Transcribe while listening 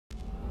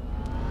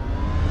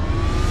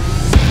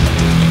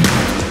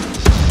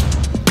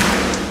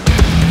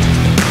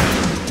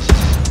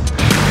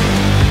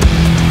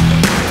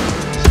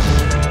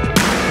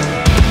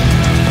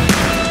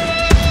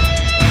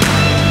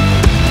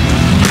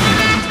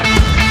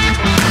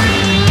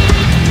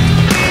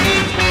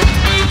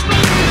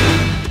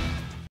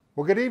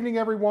good evening,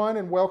 everyone,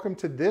 and welcome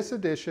to this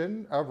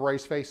edition of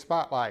Race Face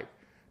Spotlight.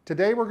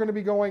 Today, we're going to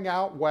be going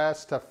out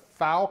west to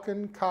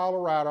Falcon,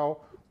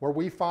 Colorado, where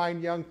we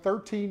find young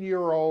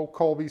 13-year-old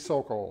Colby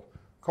Sokol.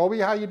 Colby,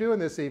 how you doing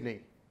this evening?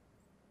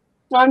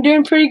 I'm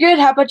doing pretty good.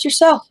 How about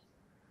yourself?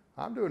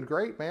 I'm doing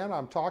great, man.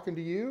 I'm talking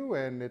to you,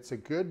 and it's a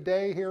good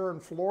day here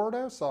in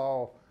Florida.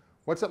 So,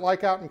 what's it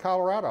like out in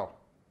Colorado?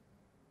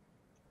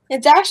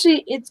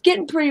 It's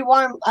getting pretty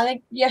warm. I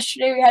think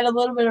yesterday we had a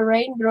little bit of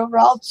rain, but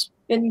overall it's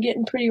been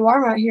getting pretty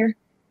warm out here.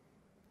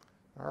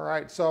 All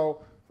right.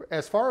 So,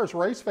 as far as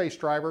race face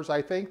drivers,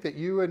 I think that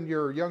you and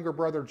your younger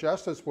brother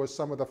Justice was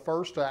some of the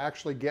first to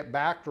actually get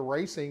back to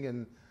racing.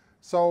 And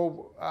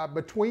so,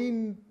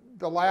 between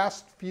the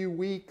last few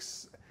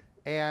weeks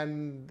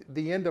and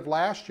the end of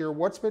last year,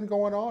 what's been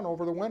going on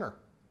over the winter?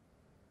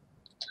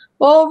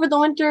 Well, over the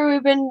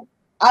winter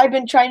I've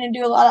been trying to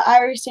do a lot of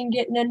iRacing,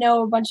 getting to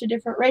know a bunch of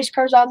different race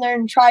cars on there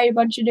and try a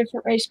bunch of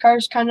different race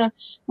cars, kind of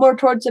more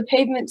towards the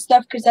pavement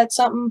stuff because that's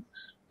something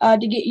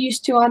to get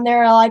used to on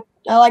there. I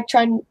like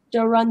trying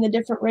to run the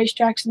different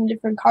racetracks and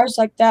different cars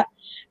like that.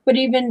 But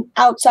even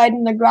outside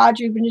in the garage,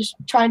 we've been just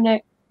trying to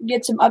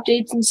get some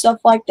updates and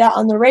stuff like that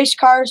on the race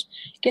cars,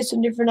 get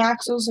some different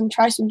axles, and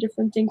try some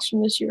different things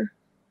from this year.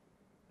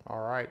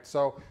 All right.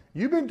 So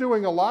you've been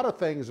doing a lot of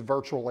things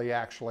virtually,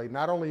 actually.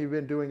 Not only have you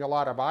been doing a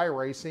lot of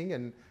iRacing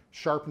and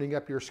sharpening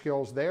up your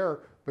skills there,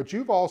 but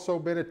you've also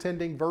been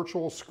attending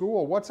virtual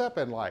school. What's that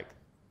been like?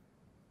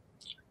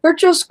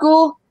 Virtual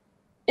school,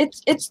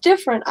 it's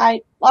different.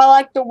 I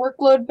like the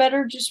workload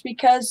better just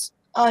because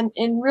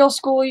in real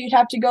school you'd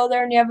have to go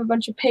there and you have a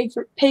bunch of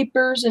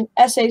papers and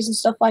essays and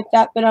stuff like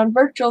that. But on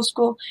virtual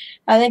school,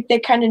 I think they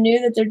kind of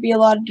knew that there'd be a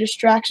lot of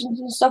distractions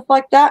and stuff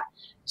like that.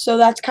 So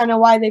that's kind of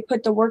why they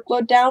put the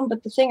workload down.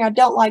 But the thing I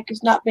don't like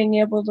is not being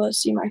able to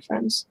see my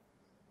friends.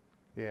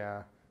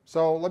 Yeah.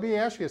 So let me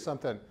ask you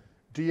something.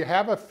 Do you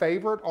have a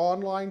favorite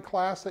online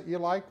class that you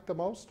like the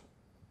most?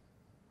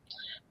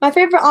 My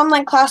favorite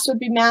online class would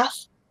be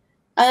math.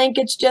 I think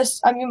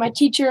my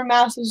teacher in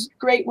math was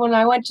great when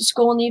I went to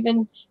school, and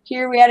even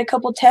here we had a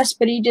couple tests,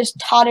 but he just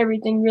taught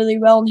everything really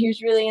well, and he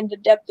was really into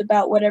depth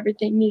about what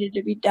everything needed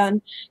to be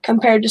done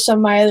compared to some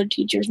of my other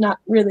teachers not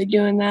really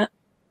doing that.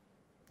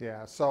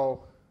 Yeah.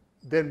 So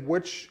then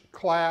which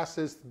class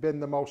has been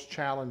the most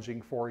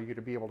challenging for you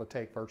to be able to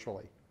take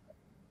virtually?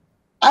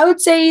 I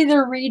would say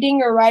either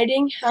reading or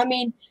writing. I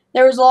mean,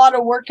 there was a lot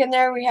of work in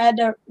there. We had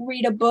to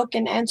read a book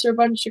and answer a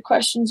bunch of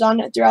questions on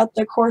it throughout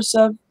the course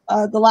of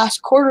the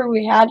last quarter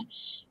we had.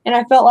 And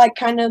I felt like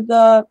kind of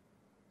the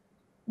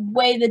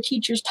way the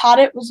teachers taught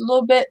it was a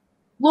little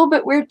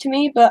bit weird to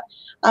me, but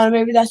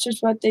maybe that's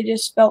just what they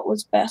just felt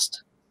was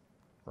best.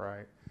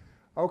 Right.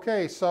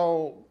 Okay,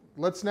 so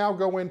let's now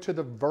go into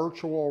the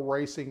virtual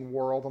racing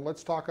world and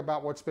let's talk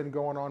about what's been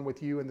going on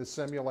with you in the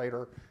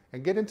simulator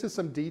and get into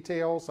some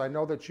details. I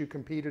know that you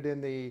competed in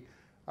the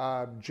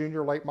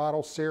Junior Late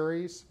Model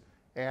Series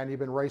and you've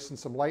been racing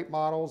some late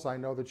models. I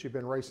know that you've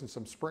been racing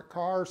some sprint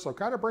cars. So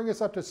kind of bring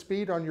us up to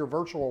speed on your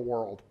virtual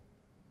world.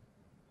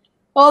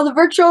 Well, the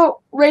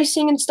virtual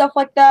racing and stuff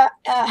like that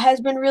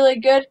has been really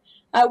good.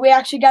 We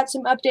actually got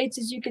some updates.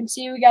 As you can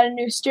see, we got a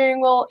new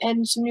steering wheel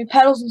and some new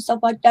pedals and stuff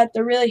like that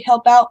that really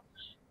help out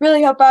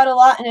a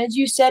lot. And as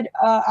you said,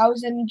 I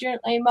was in the Junior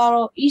Late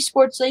Model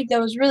Esports League.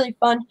 That was really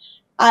fun.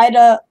 I had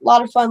a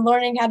lot of fun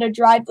learning how to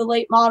drive the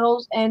late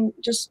models and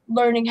just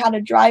learning how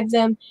to drive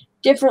them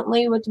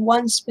differently with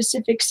one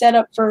specific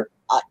setup for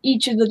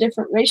each of the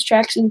different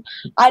racetracks. And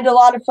I had a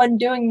lot of fun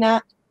doing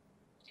that.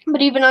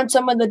 But even on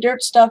some of the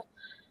dirt stuff,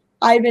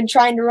 I've been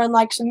trying to run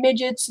like some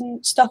midgets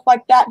and stuff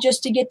like that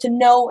just to get to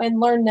know and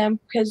learn them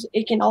because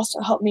it can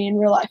also help me in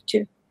real life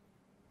too.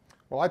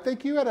 Well, I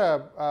think you had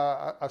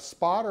a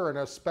spotter and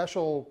a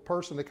special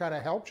person that kind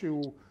of helped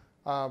you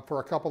for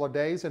a couple of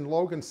days, and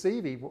Logan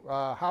Seavey.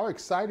 How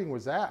exciting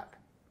was that?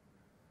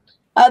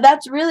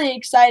 That's really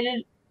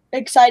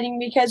exciting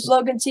because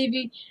Logan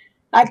Seavey,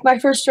 like my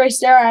first race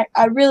there,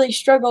 I really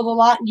struggled a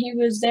lot, and he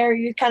was there.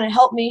 He kind of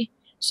helped me.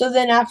 So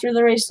then after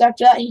the race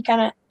after that, he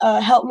kind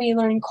of helped me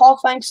learn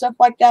qualifying stuff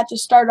like that to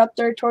start up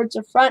there towards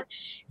the front,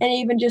 and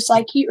even just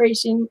like heat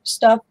racing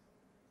stuff.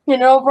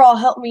 And it overall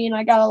helped me, and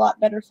I got a lot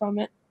better from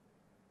it.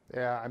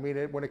 Yeah, I mean,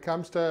 when it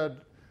comes to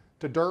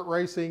dirt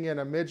racing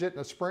and a midget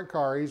and a sprint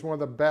car, he's one of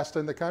the best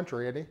in the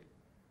country, isn't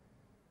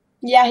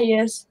he? Yeah, he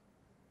is.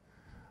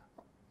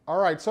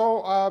 All right, so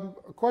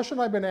a question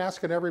I've been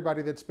asking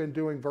everybody that's been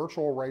doing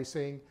virtual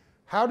racing,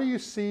 how do you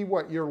see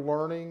what you're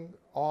learning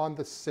on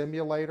the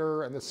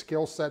simulator and the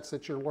skill sets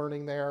that you're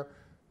learning there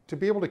to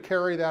be able to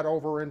carry that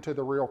over into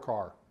the real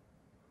car?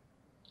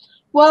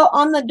 Well,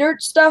 on the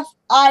dirt stuff,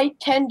 I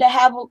tend to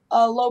have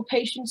a low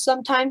patience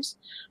sometimes.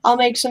 I'll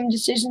make some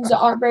decisions that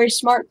aren't very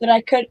smart that I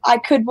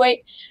could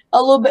wait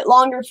a little bit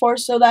longer for,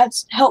 so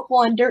that's helpful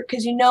on dirt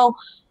because, on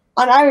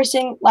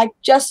iRacing, like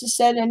Justice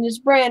said, and his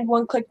brand,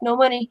 one click, no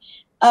money,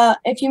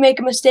 if you make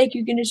a mistake,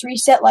 you can just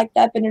reset like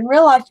that. But in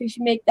real life, if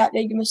you make that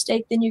big a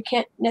mistake, then you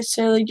can't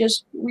necessarily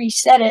just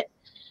reset it.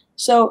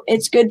 So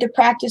it's good to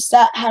practice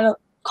that, how to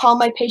calm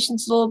my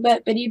patience a little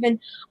bit. But even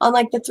on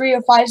like the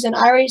 305s in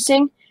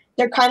iRacing,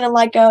 they're kind of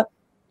like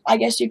I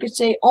guess you could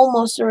say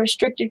almost a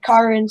restricted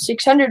car in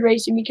 600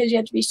 racing, because you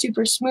have to be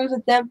super smooth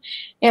with them.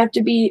 You have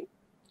to be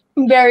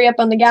very up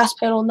on the gas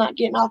pedal, not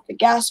getting off the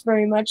gas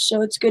very much.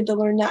 So it's good to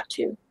learn that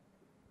too.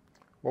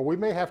 Well, we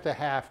may have to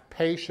have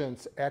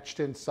patience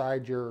etched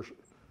inside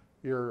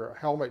your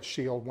helmet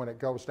shield when it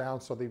goes down,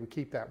 so that you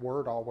keep that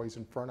word always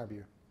in front of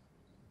you.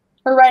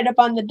 Or right up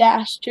on the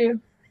dash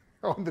too.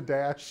 On the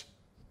dash.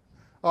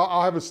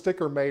 I'll have a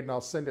sticker made and I'll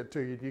send it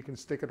to you. You can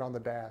stick it on the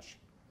dash.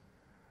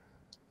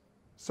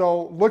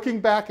 So looking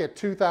back at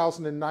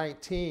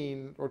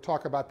 2019, or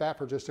talk about that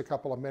for just a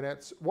couple of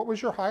minutes, what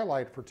was your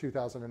highlight for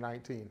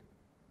 2019?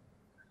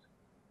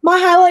 My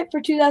highlight for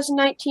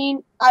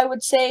 2019, I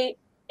would say,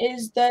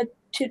 is the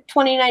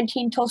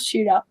 2019 Tulsa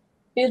Shootout.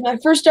 It was my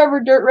first ever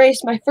dirt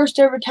race, my first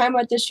ever time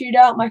at the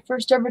shootout, my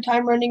first ever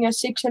time running a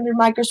 600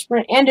 micro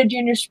sprint and a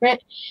junior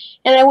sprint.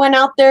 And I went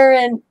out there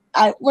and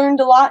I learned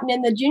a lot. And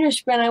in the junior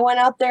sprint, I went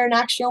out there and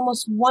actually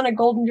almost won a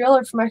golden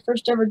driller for my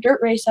first ever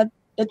dirt race at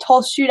the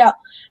Tulsa Shootout,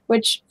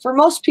 which for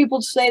most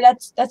people to say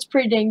that's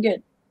pretty dang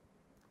good.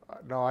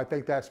 No, I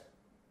think that's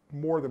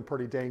more than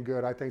pretty dang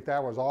good. I think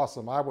that was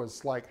awesome. I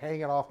was like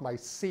hanging off my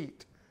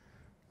seat.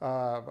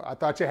 I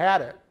thought you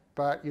had it.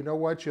 But you know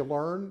what? You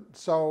learn.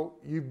 So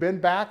you've been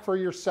back for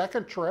your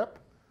second trip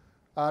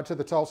to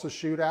the Tulsa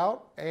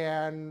Shootout.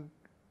 And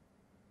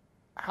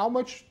how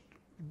much,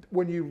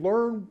 when you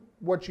learn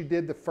what you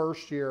did the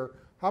first year,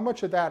 how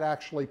much of that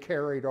actually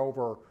carried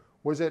over?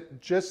 Was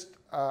it just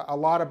a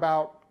lot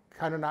about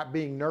kind of not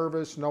being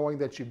nervous, knowing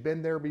that you've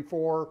been there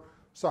before?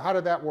 So how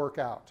did that work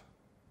out?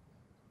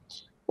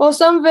 Well,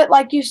 some of it,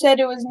 like you said,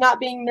 it was not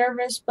being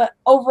nervous, but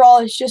overall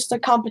it's just the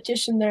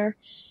competition there.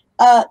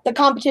 The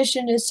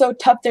competition is so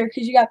tough there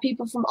because you got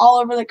people from all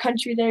over the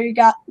country there. You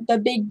got the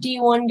big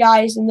D1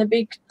 guys and the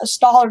big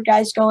staller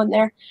guys going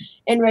there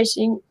and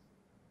racing.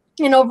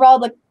 And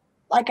overall,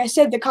 like I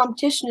said, the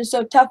competition is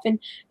so tough, and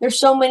there's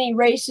so many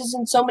races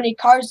and so many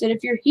cars that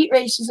if your heat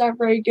races aren't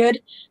very good,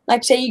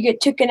 like say you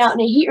get taken out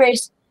in a heat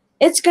race,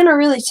 it's going to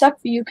really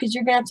suck for you because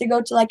you're going to have to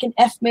go to like an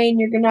F main.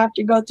 You're going to have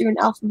to go through an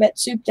alphabet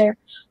soup there,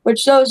 which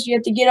shows you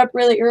have to get up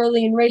really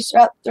early and race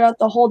throughout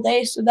the whole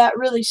day. So that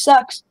really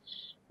sucks.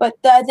 But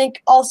I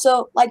think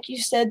also, like you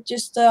said,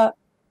 just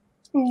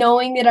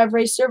knowing that I've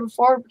raced there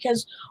before,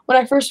 because when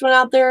I first went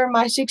out there,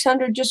 my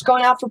 600, just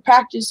going out for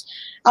practice,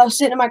 I was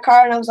sitting in my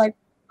car and I was like,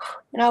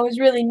 and I was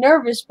really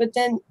nervous. But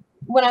then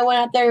when I went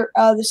out there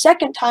the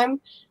second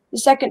time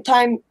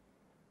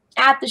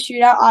at the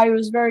shootout, I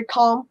was very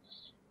calm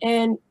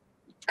and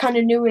kind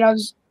of knew what I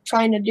was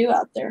trying to do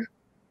out there.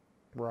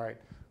 Right.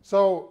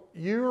 So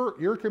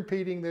you're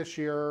competing this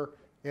year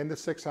in the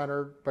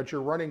 600, but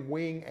you're running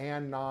wing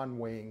and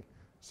non-wing.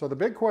 So the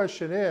big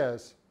question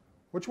is,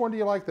 which one do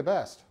you like the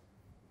best?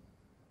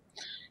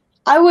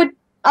 I would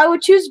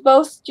choose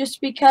both,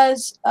 just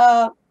because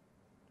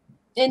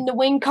in the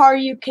wing car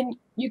you can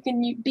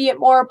be it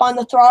more up on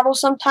the throttle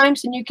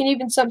sometimes, and you can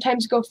even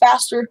sometimes go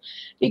faster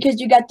because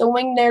you got the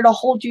wing there to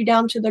hold you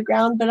down to the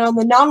ground. But on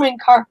the non-wing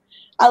car,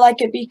 I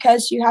like it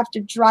because you have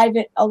to drive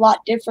it a lot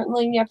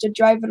differently and you have to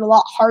drive it a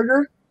lot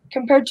harder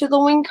compared to the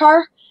wing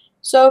car.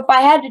 So if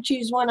I had to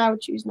choose one, I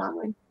would choose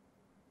non-wing.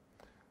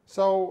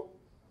 So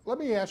let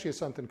me ask you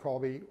something,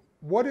 Colby.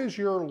 What is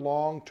your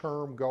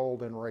long-term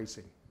goal in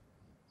racing?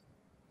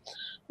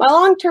 My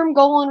long-term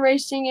goal in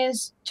racing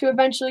is to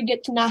eventually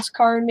get to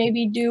NASCAR and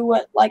maybe do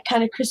what like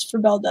kind of Christopher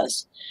Bell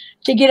does,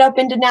 to get up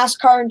into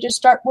NASCAR and just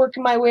start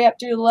working my way up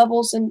through the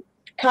levels and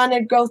kind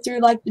of go through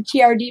like the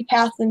TRD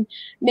path and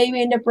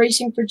maybe end up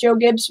racing for Joe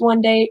Gibbs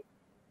one day.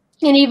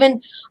 And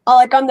even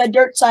like on the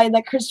dirt side,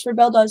 like Christopher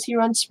Bell does, he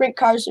runs sprint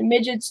cars and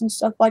midgets and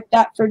stuff like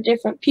that for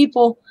different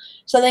people.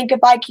 So I think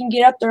if I can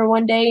get up there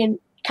one day and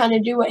kind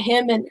of do what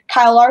him and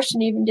Kyle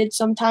Larson even did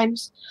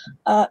sometimes,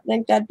 I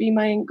think that'd be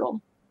my end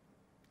goal.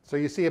 So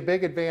you see a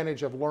big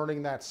advantage of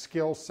learning that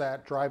skill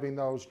set, driving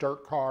those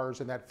dirt cars,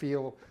 and that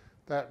feel,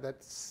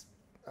 that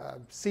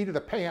seat of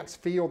the pants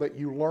feel that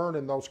you learn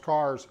in those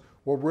cars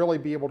will really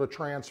be able to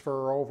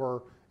transfer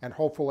over, and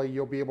hopefully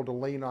you'll be able to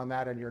lean on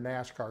that in your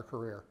NASCAR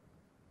career.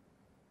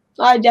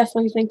 I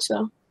definitely think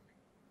so.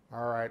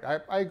 All right,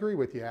 I agree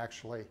with you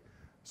actually.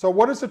 So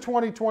what does the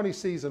 2020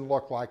 season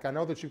look like? I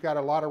know that you've got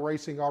a lot of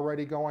racing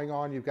already going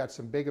on. You've got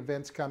some big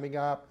events coming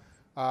up.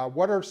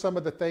 What are some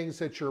of the things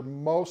that you're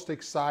most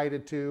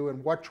excited to,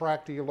 and what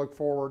track do you look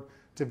forward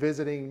to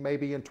visiting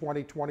maybe in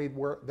 2020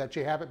 that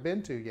you haven't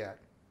been to yet?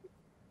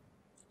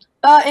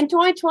 In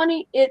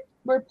 2020,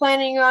 we're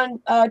planning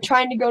on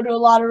trying to go to a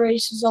lot of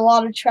races, a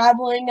lot of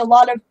traveling, a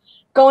lot of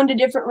going to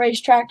different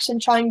racetracks and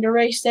trying to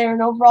race there,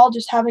 and overall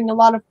just having a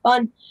lot of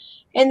fun.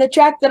 And the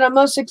track that I'm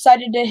most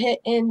excited to hit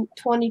in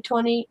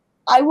 2020,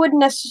 I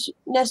wouldn't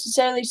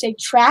necessarily say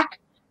track,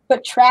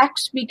 but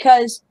tracks,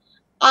 because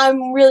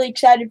I'm really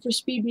excited for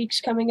Speed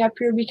Weeks coming up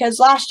here, because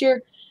last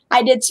year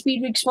I did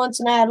Speed Weeks once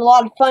and I had a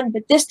lot of fun,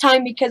 but this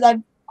time, because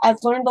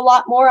I've learned a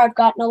lot more, I've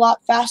gotten a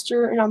lot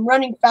faster, and I'm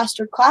running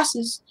faster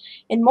classes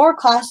and more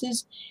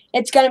classes,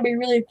 it's going to be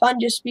really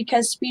fun, just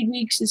because Speed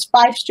Weeks is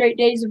 5 straight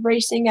days of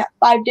racing at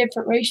 5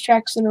 different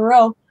racetracks in a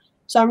row.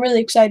 So I'm really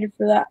excited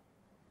for that.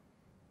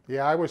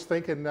 Yeah, I was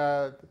thinking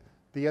the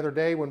other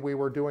day when we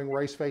were doing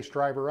race face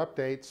driver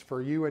updates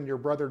for you and your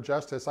brother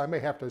Justice, I may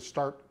have to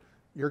start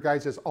your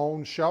guys'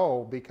 own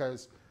show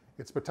because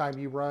it's by the time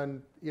you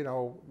run, you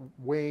know,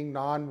 wing,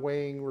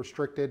 non-wing,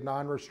 restricted,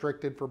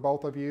 non-restricted for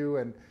both of you,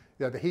 and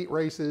you know, the heat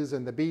races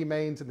and the B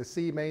mains and the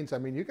C mains. I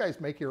mean, you guys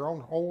make your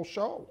own whole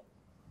show.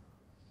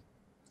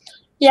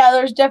 Yeah,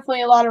 there's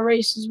definitely a lot of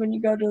races when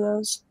you go to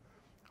those.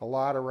 A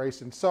lot of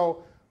racing.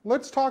 So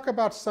let's talk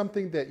about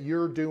something that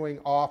you're doing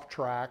off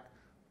track,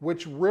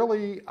 which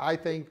really, I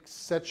think,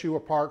 sets you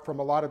apart from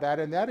a lot of that,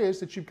 and that is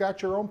that you've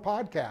got your own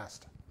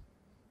podcast.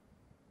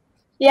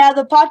 Yeah,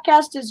 the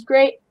podcast is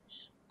great.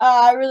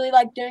 I really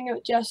like doing it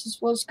with Justice.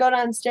 We'll just go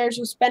downstairs.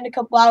 We'll spend a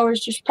couple hours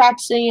just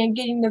practicing and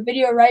getting the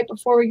video right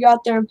before we go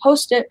out there and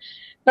post it.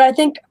 But I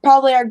think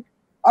probably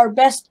our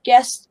best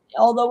guest,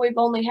 although we've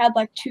only had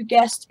like 2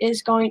 guests,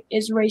 is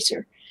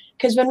Racer.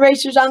 Because when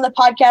Racer's on the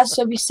podcast,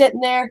 he'll be sitting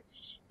there.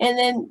 And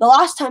then the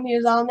last time he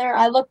was on there,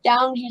 I looked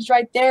down, he's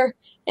right there.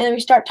 And then we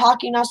start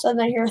talking. All of a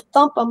sudden I hear a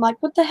thump. I'm like,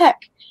 what the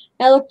heck?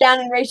 And I looked down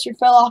and Racer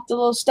fell off the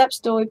little step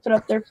stool we put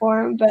up there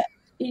for him. But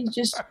he's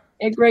just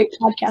a great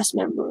podcast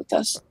member with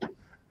us.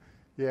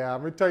 Yeah,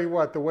 I'm going to tell you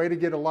what, the way to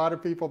get a lot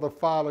of people to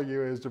follow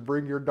you is to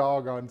bring your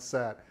dog on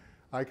set.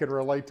 I can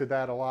relate to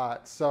that a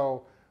lot.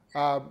 So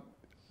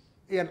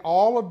in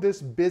all of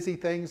this busy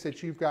things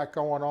that you've got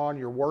going on,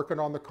 you're working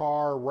on the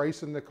car,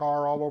 racing the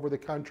car all over the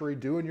country,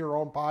 doing your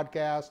own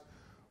podcast.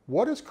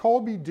 What does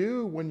Colby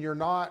do when you're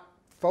not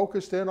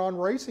focused in on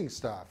racing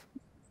stuff?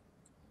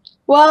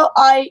 Well,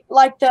 I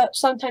like to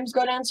sometimes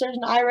go downstairs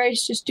and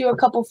iRace, just do a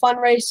couple fun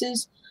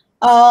races.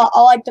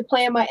 I like to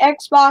play on my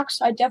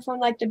Xbox. I definitely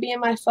like to be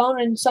on my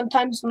phone, and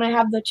sometimes when I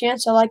have the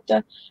chance, I like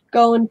to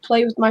go and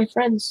play with my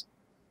friends.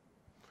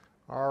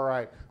 All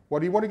right.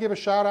 Well, do you want to give a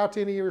shout out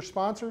to any of your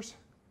sponsors?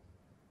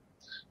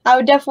 I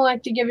would definitely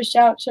like to give a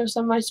shout out to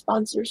some of my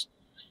sponsors.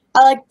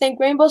 I'd like to thank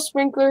Rainbow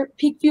Sprinkler,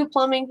 Peak View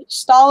Plumbing,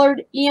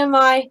 Stollard,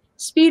 EMI,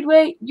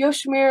 Speedway,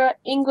 Yoshimura,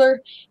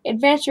 Engler,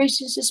 Advanced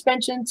Racing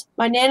Suspensions,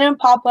 my Nana and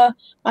Papa,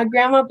 my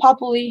Grandma and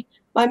Papa Lee,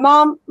 my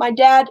mom, my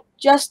dad,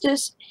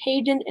 Justice,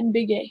 Hayden, and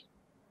Big A.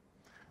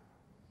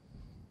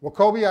 Well,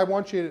 Colby, I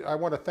want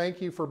to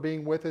thank you for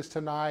being with us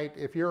tonight.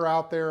 If you're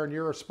out there and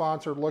you're a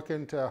sponsor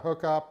looking to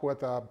hook up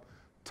with a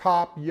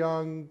top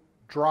young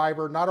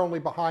driver, not only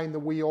behind the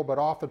wheel but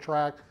off the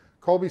track,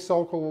 Colby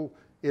Sokol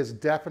is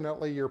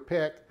definitely your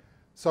pick.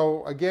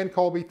 So again,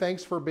 Colby,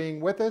 thanks for being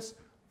with us.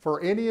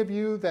 For any of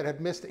you that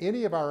have missed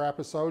any of our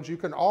episodes, you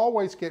can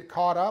always get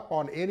caught up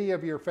on any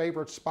of your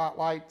favorite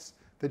spotlights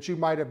that you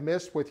might have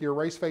missed with your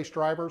Raceface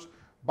drivers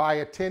by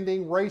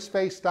attending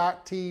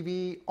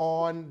raceface.tv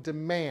on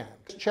demand.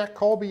 Check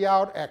Colby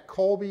out at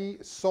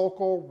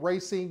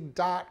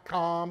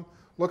colbysokolracing.com.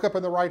 Look up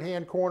in the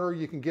right-hand corner.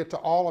 You can get to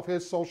all of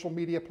his social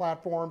media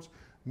platforms.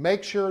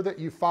 Make sure that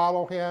you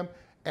follow him.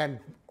 And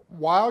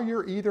while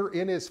you're either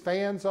in his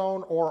fan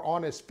zone or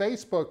on his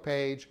Facebook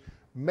page,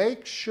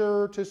 make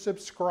sure to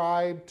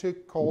subscribe to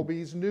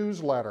Colby's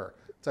newsletter.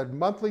 It's a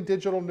monthly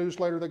digital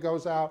newsletter that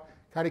goes out,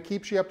 kind of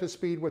keeps you up to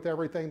speed with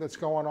everything that's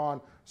going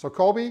on. So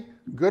Colby,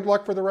 good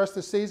luck for the rest of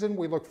the season.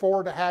 We look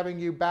forward to having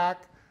you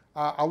back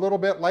a little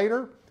bit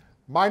later.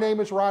 My name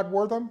is Rod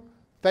Wortham.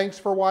 Thanks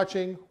for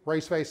watching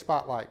Raceface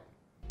Spotlight.